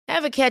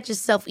Ever catch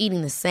yourself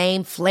eating the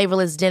same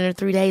flavorless dinner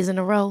 3 days in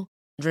a row?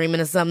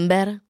 Dreaming of something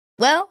better?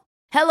 Well,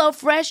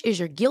 HelloFresh is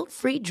your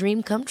guilt-free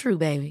dream come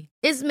true, baby.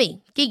 It's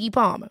me, Keke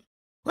Palmer.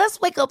 Let's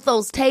wake up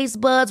those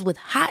taste buds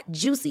with hot,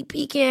 juicy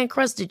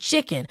pecan-crusted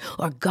chicken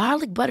or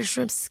garlic butter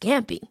shrimp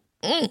scampi.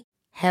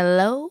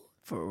 Hello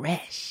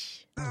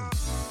Fresh.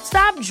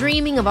 Stop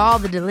dreaming of all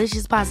the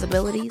delicious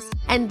possibilities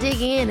and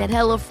dig in at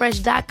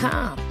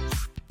HelloFresh.com.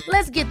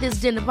 Let's get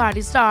this dinner party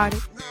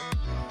started.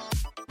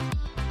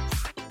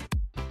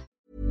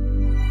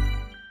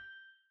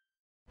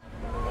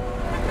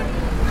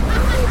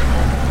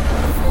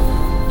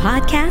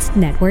 Podcast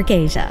Network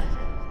Asia.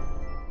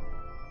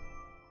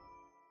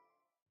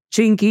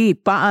 Chinky,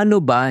 paano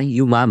ba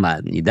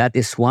yumaman? That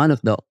is one of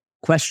the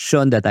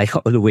questions that I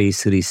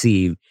always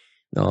receive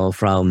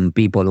from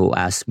people who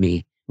ask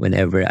me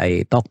whenever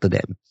I talk to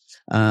them.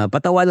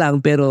 Patawa lang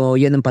pero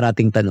yan ang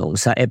parating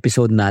tanong. Sa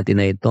episode natin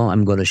na ito,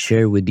 I'm gonna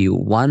share with you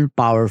one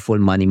powerful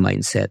money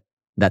mindset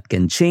that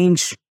can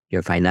change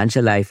your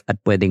financial life at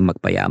pwedeng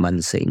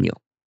magpayaman sa inyo.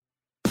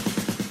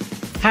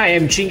 Hi,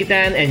 I'm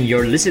Chinkitan and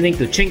you're listening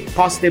to Chink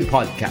Positive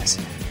Podcast,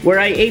 where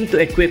I aim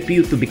to equip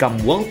you to become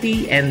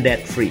wealthy and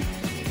debt-free,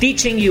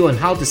 teaching you on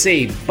how to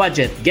save,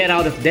 budget, get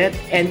out of debt,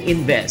 and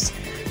invest.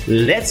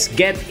 Let's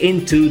get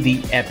into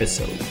the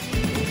episode.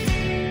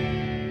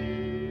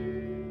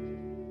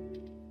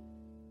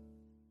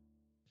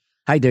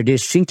 Hi there, this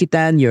is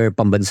Chinkitan, your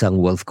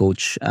pambansang wealth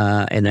coach,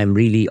 and I'm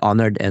really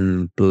honored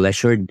and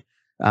pleasured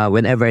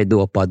whenever I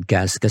do a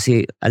podcast.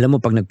 Kasi alam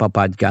mo, pag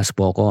nagpa-podcast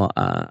po ako,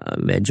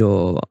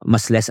 medyo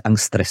mas less ang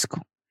stress ko.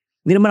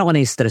 Hindi naman ako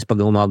na-stress pag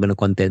gumawa ng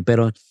content,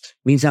 pero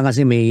minsan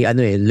kasi may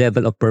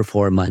level of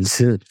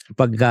performance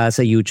pag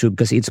sa YouTube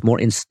kasi it's more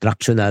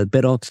instructional.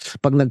 Pero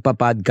pag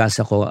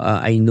nagpa-podcast ako,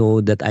 I know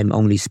that I'm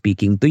only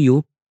speaking to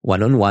you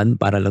one-on-one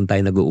para lang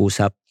tayo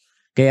nag-uusap.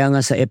 Kaya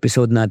nga sa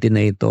episode natin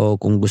na ito,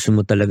 kung gusto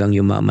mo talagang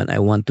yumaman, I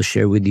want to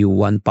share with you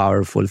one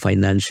powerful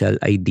financial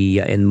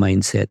idea and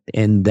mindset,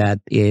 and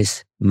that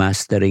is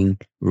mastering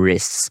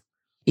risks.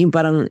 Yung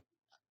parang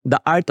the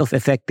art of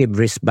effective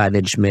risk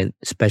management,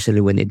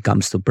 especially when it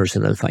comes to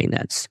personal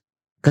finance.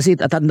 Kasi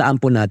tatandaan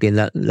po natin,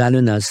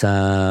 lalo na sa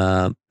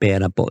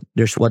pera po,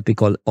 there's what we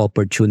call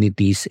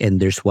opportunities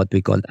and there's what we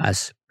call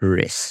as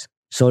risk.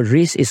 So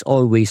risk is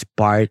always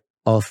part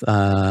of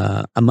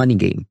a money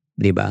game,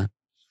 di ba?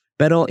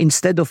 Pero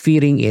instead of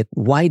fearing it,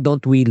 why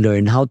don't we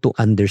learn how to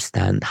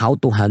understand, how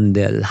to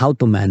handle, how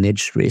to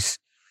manage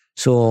risk?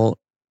 So,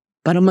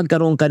 para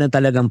magkaroon ka na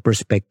talagang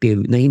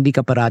perspective na hindi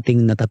ka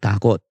parating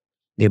natatakot.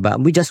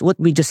 Diba? What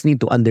we just need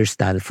to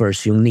understand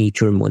first, yung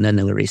nature muna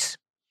ng risk.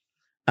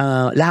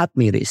 Lahat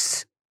may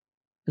risk.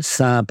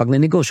 Sa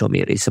pagnenegosyo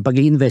may risk. Sa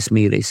pag-invest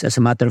may risk. As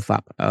a matter of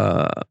fact,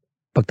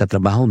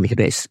 pagtatrabaho may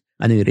risk.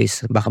 Ano yung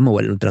risk? Baka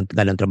mawalan ka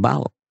ng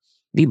trabaho.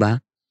 Diba?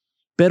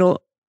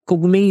 Pero,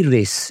 kung may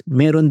risk,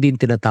 meron din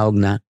tinatawag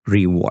na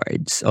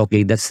rewards.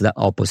 Okay, that's the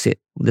opposite.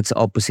 That's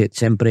the opposite.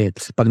 Siyempre,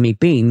 pag may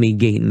pain, may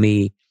gain,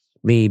 may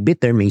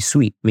bitter, may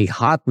sweet, may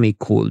hot, may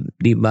cold.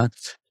 Diba?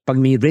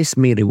 Pag may risk,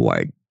 may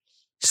reward.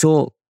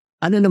 So,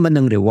 ano naman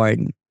ang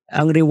reward?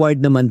 Ang reward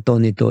naman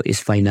nito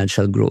is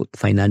financial growth,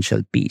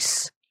 financial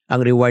peace.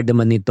 Ang reward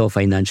naman nito,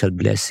 financial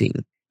blessing.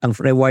 Ang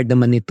reward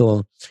naman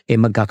nito,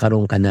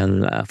 magkakaroon ka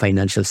ng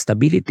financial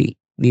stability.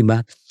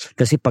 Diba?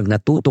 Kasi pag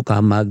natuto ka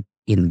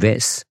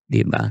invest,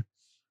 di ba?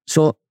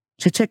 So,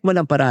 check mo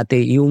lang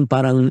parate yung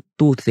parang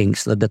two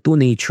things, the two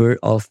nature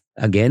of,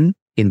 again,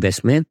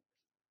 investment,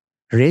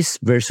 risk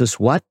versus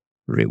what?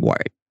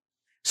 Reward.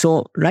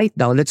 So, right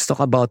now, let's talk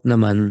about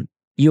naman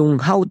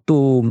yung how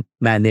to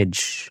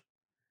manage,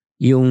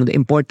 yung the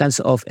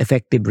importance of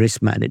effective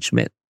risk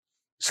management.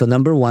 So,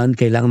 number one,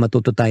 kailangan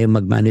matuto tayo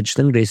mag-manage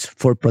ng risk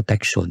for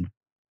protection.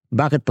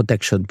 Bakit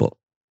protection po?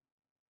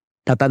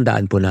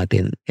 Tatandaan po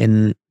natin,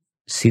 and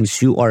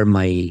since you are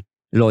my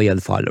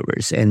loyal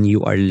followers and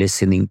you are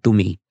listening to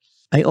me,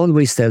 I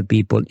always tell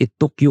people it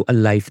took you a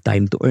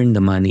lifetime to earn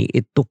the money.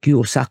 It took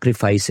you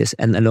sacrifices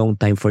and a long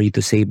time for you to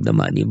save the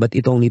money, but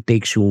it only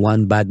takes you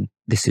one bad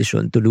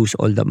decision to lose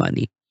all the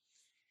money.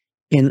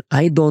 And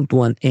I don't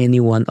want any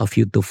one of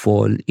you to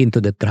fall into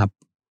the trap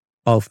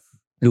of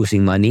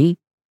losing money,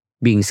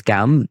 being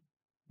scammed,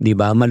 di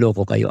ba?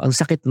 Maloko kayo. Ang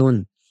sakit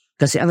nun.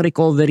 Kasi ang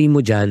recovery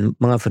mo dyan,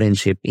 mga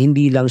friendship,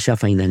 hindi lang siya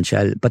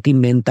financial, pati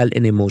mental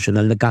and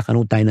emotional,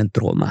 nagkakaroon tayo ng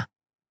trauma.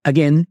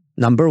 Again,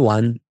 number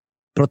one,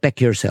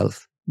 protect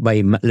yourself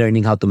by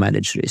learning how to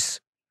manage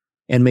risk.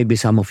 And maybe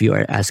some of you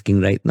are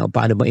asking right now,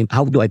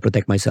 how do I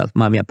protect myself?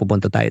 Mamaya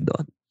pupunta tayo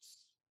doon.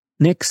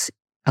 Next,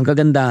 ang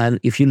kagandahan,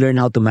 if you learn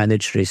how to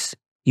manage risk,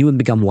 you will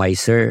become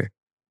wiser.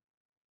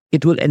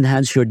 It will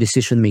enhance your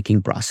decision-making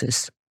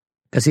process.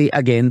 Kasi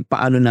again,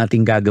 paano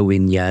natin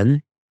gagawin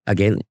yan?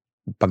 Again,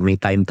 pag may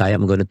time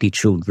tayo, I'm gonna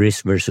teach you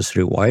risk versus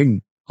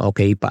reward.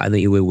 Okay, paano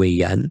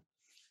i-weigh yan?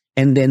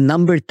 And then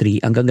number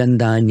 3, ang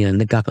kagandahan niya,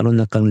 nagkakaroon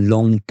na kang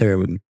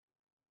long-term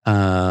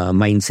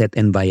mindset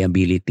and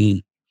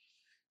viability.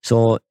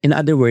 So, in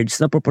other words,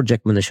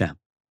 napoproject mo na siya.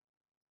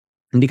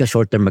 Hindi ka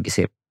short-term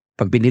mag-isip.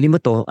 Pag pinili mo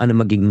to, ano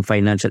magiging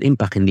financial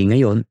impact? Hindi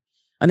ngayon.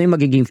 Ano yung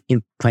magiging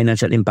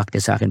financial impact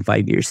niya sa akin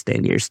 5 years,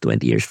 10 years,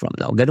 20 years from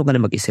now? Ganun ka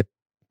na mag-isip.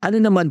 Ano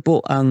naman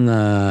po ang,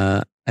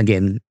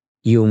 again,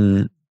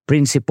 yung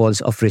principles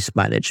of risk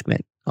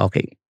management?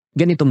 Okay,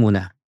 ganito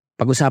muna.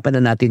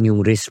 Pag-usapan na natin yung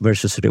risk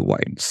versus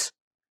rewards.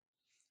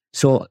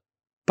 So,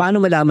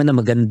 paano malaman na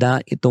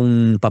maganda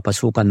itong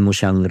papasukan mo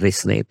siyang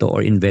risk na ito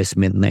or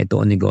investment na ito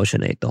o negosyo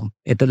na ito?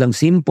 Ito lang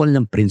simple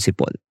ng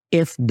principle.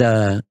 If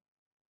the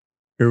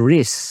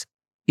risk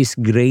is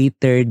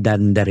greater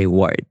than the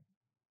reward,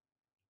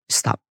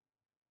 stop.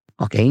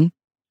 Okay?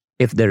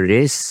 If the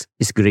risk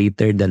is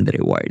greater than the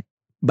reward.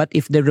 But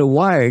if the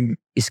reward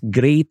is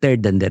greater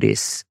than the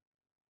risk,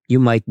 you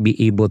might be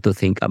able to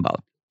think about.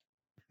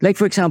 Like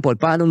for example,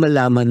 paano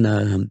malaman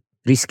na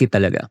risky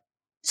talaga?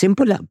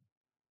 Simple lang.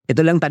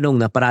 Ito lang tanong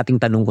na parating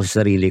tanong ko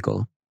sa sarili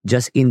ko.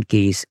 Just in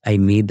case I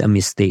made a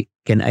mistake,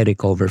 can I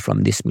recover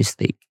from this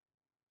mistake?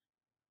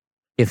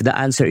 If the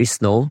answer is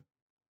no,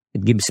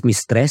 it gives me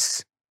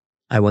stress,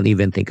 I won't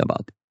even think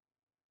about it.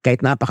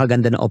 Kahit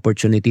napakaganda na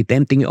opportunity,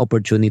 tempting yung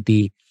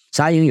opportunity,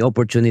 sayang yung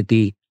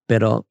opportunity,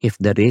 pero if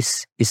the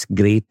risk is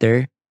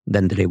greater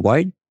than the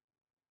reward,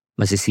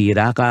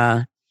 masisira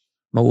ka,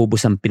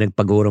 mauubos ang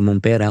pinagpaguro mong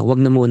pera, wag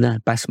na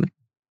muna, pass mo.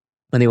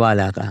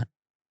 Maniwala ka.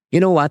 You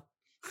know what?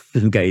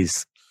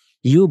 Guys,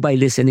 you by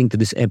listening to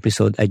this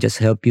episode, I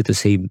just help you to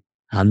save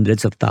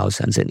hundreds of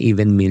thousands and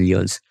even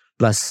millions,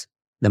 plus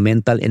the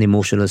mental and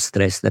emotional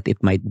stress that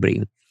it might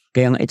bring.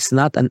 Kaya nga, it's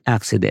not an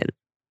accident.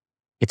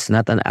 It's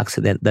not an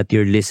accident that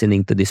you're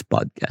listening to this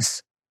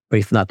podcast, or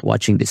if not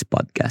watching this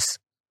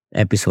podcast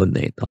episode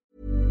na ito.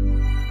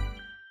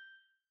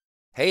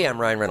 Hey,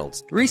 I'm Ryan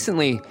Reynolds.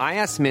 Recently, I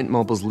asked Mint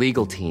Mobile's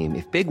legal team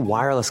if big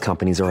wireless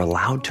companies are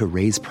allowed to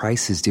raise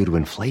prices due to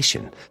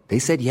inflation. They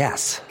said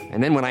yes.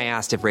 And then when I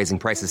asked if raising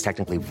prices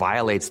technically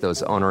violates those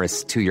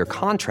onerous 2-year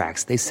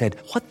contracts, they said,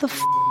 "What the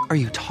are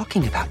you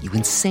talking about, you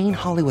insane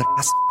Hollywood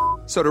ass?"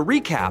 So to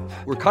recap,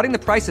 we're cutting the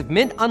price of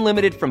Mint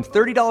Unlimited from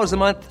 $30 a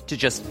month to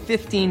just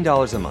 $15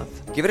 a month.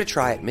 Give it a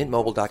try at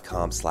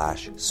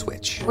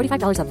mintmobile.com/switch.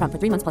 $45 up front for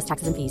 3 months plus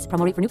taxes and fees.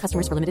 Promo rate for new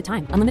customers for limited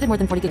time. Unlimited more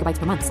than 40 gigabytes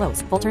per month.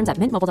 Slows full terms at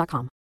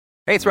mintmobile.com.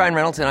 Hey, it's Ryan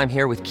Reynolds, and I'm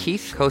here with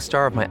Keith,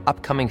 co-star of my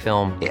upcoming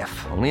film, If,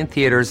 only in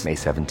theaters May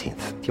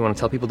 17th. Do you want to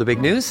tell people the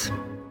big news?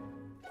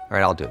 All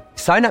right, I'll do it.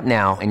 Sign up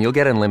now and you'll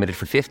get unlimited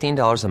for $15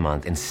 a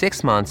month and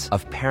 6 months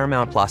of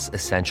Paramount Plus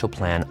Essential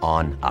Plan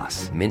on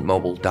us.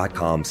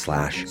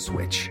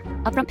 mintmobile.com/switch.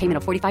 Upfront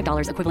payment of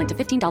 $45 equivalent to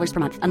 $15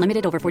 per month.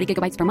 Unlimited over 40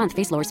 gigabytes per month.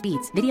 Face lower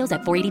speeds. Videos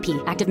at 480p.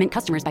 Active Mint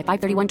customers by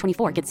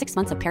 531.24 get 6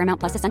 months of Paramount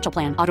Plus Essential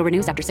Plan. Auto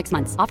renews after 6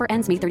 months. Offer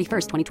ends May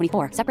 31st,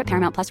 2024. Separate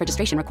Paramount Plus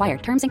registration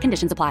required. Terms and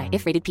conditions apply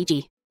if rated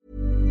PG.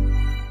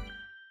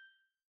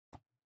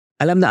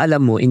 Alam na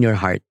alam mo in your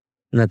heart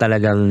na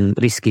talagang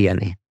risky yan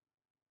eh.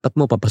 Ba't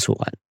mo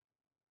papasukan?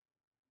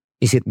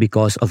 Is it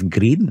because of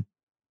greed?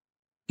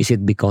 Is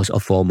it because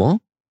of FOMO?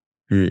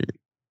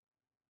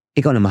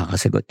 Ikaw na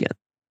makakasagot yan.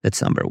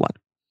 That's number 1.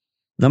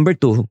 Number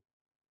 2,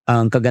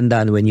 ang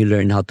kagandahan when you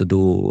learn how to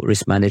do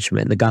risk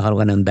management,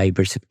 nagkakaroon ka ng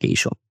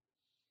diversification.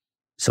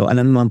 So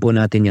alam naman po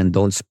natin yan,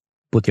 don't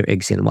put your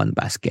eggs in one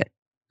basket.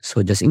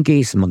 So just in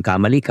case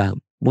magkamali ka,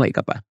 buhay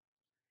ka pa.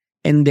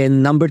 And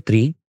then number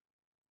 3,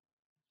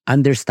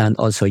 understand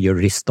also your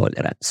risk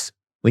tolerance.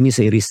 When you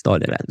say risk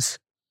tolerance,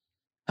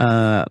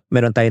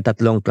 meron tayong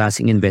 3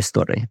 klaseng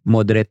investor eh.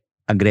 Moderate,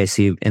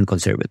 aggressive, and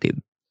conservative.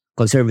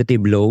 Conservative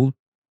low,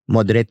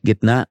 moderate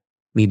gitna,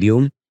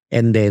 medium,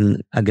 and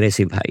then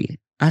aggressive high.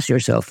 Ask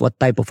yourself,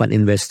 what type of an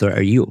investor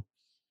are you?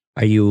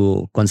 Are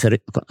you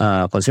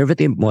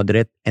conservative,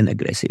 moderate, and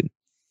aggressive?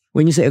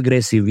 When you say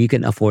aggressive, you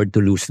can afford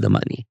to lose the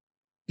money.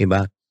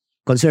 Diba?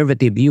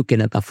 Conservative, you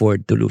cannot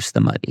afford to lose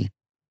the money.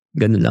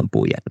 Ganun lang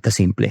po yan,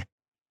 kasimple.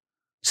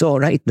 So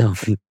right now,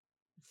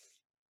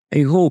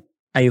 I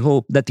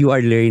hope that you are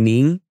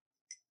learning.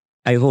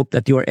 I hope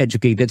that you are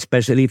educated,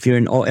 especially if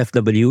you're an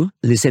OFW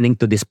listening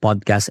to this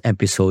podcast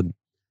episode.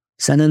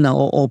 Sana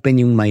na-open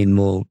yung mind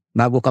mo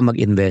bago ka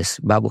mag-invest,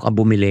 bago ka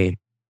bumili,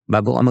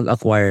 bago ka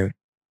mag-acquire.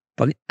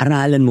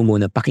 Pag-aralan mo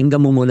muna, pakinggan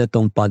mo muna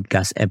tong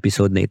podcast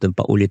episode na ito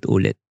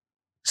paulit-ulit.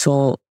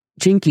 So,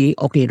 Chinky,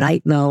 okay,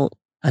 right now,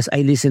 as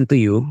I listen to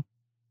you,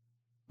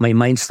 my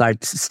mind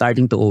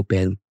starting to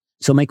open.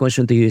 So my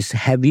question to you is,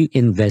 have you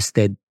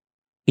invested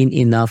in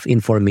enough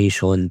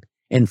information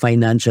and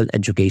financial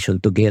education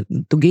to gain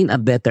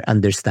a better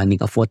understanding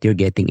of what you're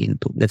getting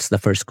into? That's the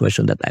first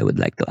question that I would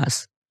like to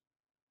ask.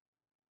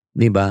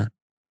 Diba?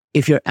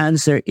 If your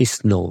answer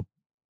is no,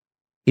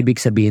 ibig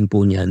sabihin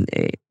po niyan,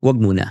 wag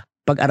muna.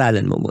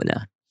 Pag-aralan mo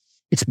muna.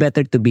 It's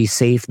better to be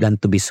safe than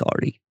to be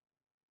sorry.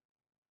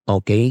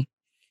 Okay?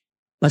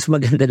 Mas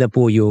maganda na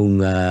po yung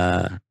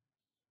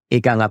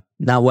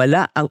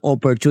nawala ang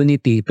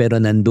opportunity pero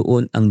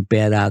nandoon ang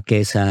pera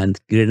kesa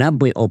grinab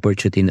mo yung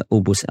opportunity na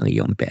ubos ang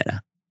iyong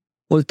pera.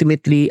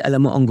 Ultimately,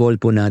 alam mo ang goal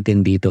po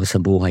natin dito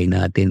sa buhay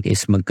natin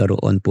is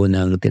magkaroon po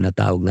ng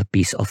tinatawag na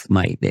peace of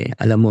mind.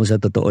 Alam mo, sa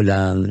totoo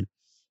lang,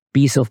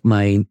 peace of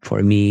mind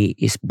for me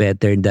is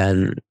better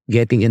than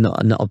getting an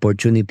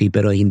opportunity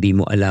pero hindi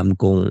mo alam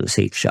kung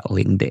safe siya o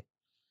hindi.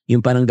 Yung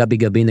parang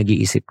gabi-gabi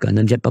nag-iisip ka,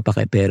 nandiyan pa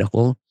kay pera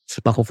ko?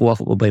 So,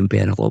 pakukuha ko ba yung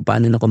pera ko?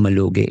 Paano na ako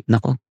malugi?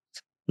 Nako,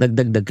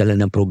 nagdagdag ka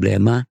lang ng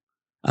problema.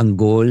 Ang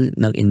goal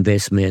ng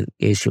investment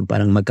is yung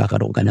parang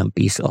magkakaroon ka ng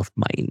peace of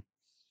mind.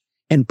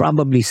 And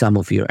probably some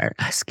of you are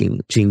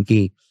asking,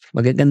 Chinky,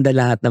 magaganda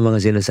lahat ng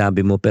mga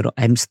sinasabi mo pero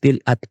I'm still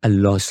at a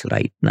loss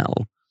right now.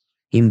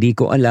 Hindi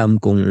ko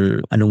alam kung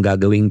anong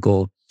gagawin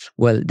ko.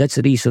 Well, that's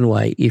the reason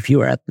why if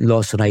you are at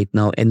loss right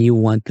now and you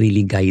want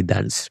really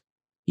guidance,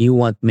 you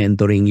want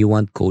mentoring, you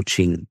want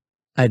coaching,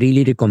 I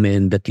really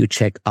recommend that you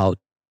check out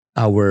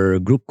our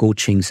group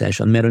coaching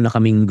session. Meron na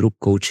kaming group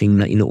coaching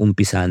na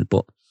inuumpisahan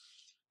po.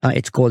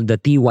 It's called the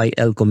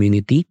TYL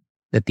community.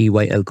 The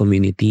TYL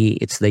community,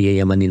 it's the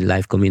Yayamanin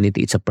Life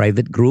community. It's a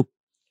private group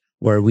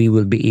where we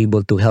will be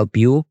able to help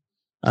you,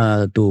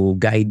 to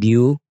guide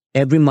you.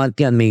 Every month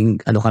yan,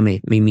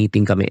 may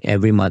meeting kami.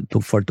 Every month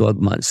for 12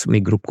 months,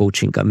 may group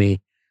coaching kami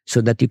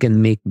so that you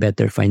can make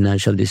better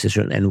financial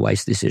decisions and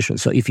wise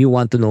decisions. So if you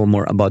want to know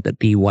more about the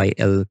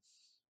TYL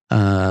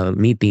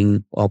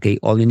meeting, okay,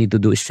 all you need to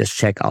do is just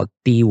check out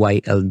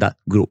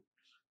tyl.group.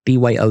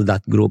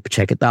 tyl.group,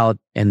 check it out,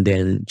 and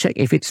then check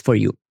if it's for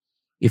you.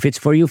 If it's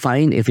for you,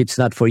 fine. If it's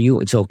not for you,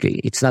 it's okay.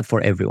 It's not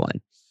for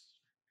everyone.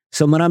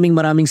 So maraming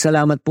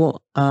salamat po.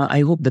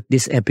 I hope that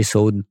this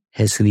episode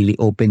has really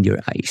opened your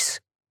eyes.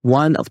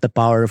 One of the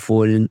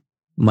powerful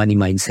money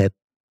mindset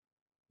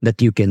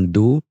that you can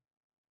do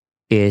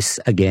is,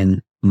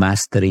 again,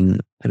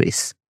 mastering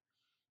risk.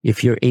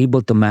 If you're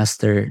able to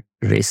master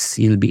risk,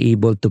 you'll be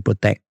able to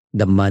protect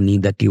the money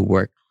that you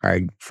work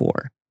hard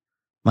for.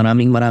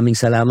 Maraming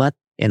salamat.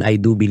 And I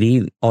do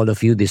believe all of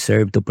you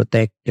deserve to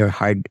protect your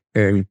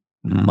hard-earned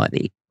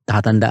money.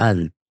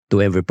 Tatandaan,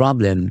 to every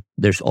problem,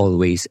 there's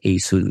always a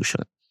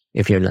solution.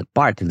 If you're not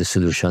part of the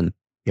solution,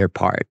 you're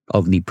part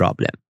of the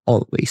problem.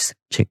 Always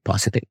Chink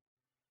Positive.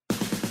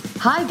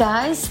 Hi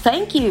guys,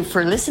 thank you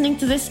for listening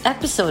to this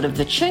episode of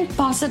the Chink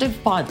Positive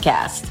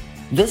Podcast.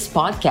 This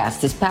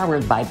podcast is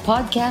powered by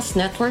Podcast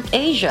Network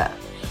Asia.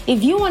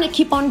 If you want to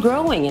keep on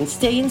growing and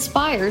stay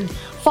inspired,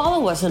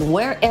 follow us on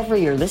wherever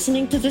you're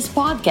listening to this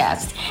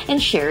podcast and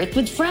share it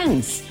with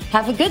friends.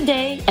 Have a good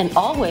day and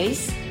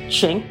always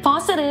Chink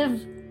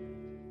Positive.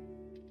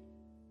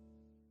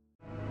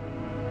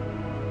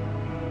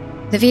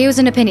 The views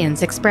and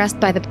opinions expressed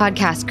by the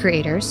podcast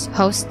creators,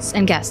 hosts,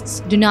 and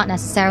guests do not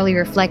necessarily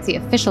reflect the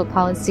official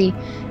policy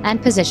and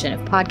position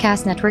of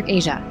Podcast Network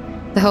Asia,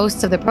 the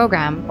hosts of the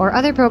program, or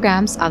other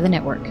programs of the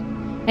network.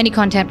 Any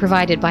content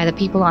provided by the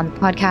people on the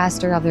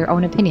podcast are of their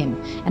own opinion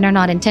and are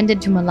not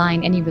intended to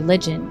malign any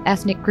religion,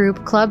 ethnic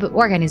group, club,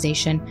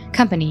 organization,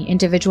 company,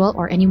 individual,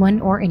 or anyone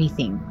or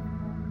anything.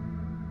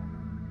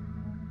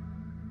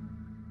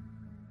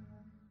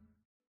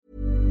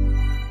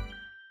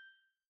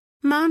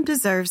 Mom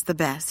deserves the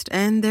best,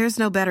 and there's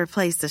no better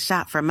place to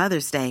shop for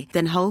Mother's Day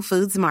than Whole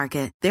Foods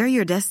Market. They're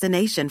your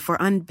destination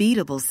for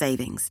unbeatable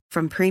savings,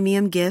 from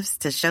premium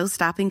gifts to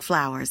show-stopping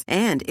flowers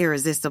and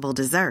irresistible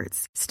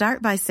desserts.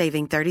 Start by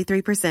saving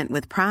 33%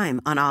 with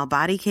Prime on all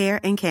body care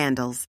and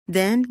candles.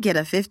 Then get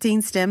a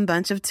 15-stem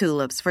bunch of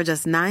tulips for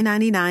just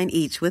 $9.99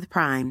 each with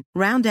Prime.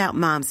 Round out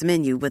Mom's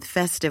menu with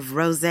festive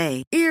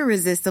rosé,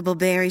 irresistible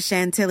berry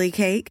chantilly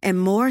cake, and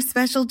more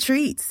special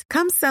treats.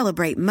 Come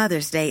celebrate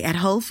Mother's Day at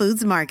Whole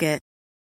Foods Market.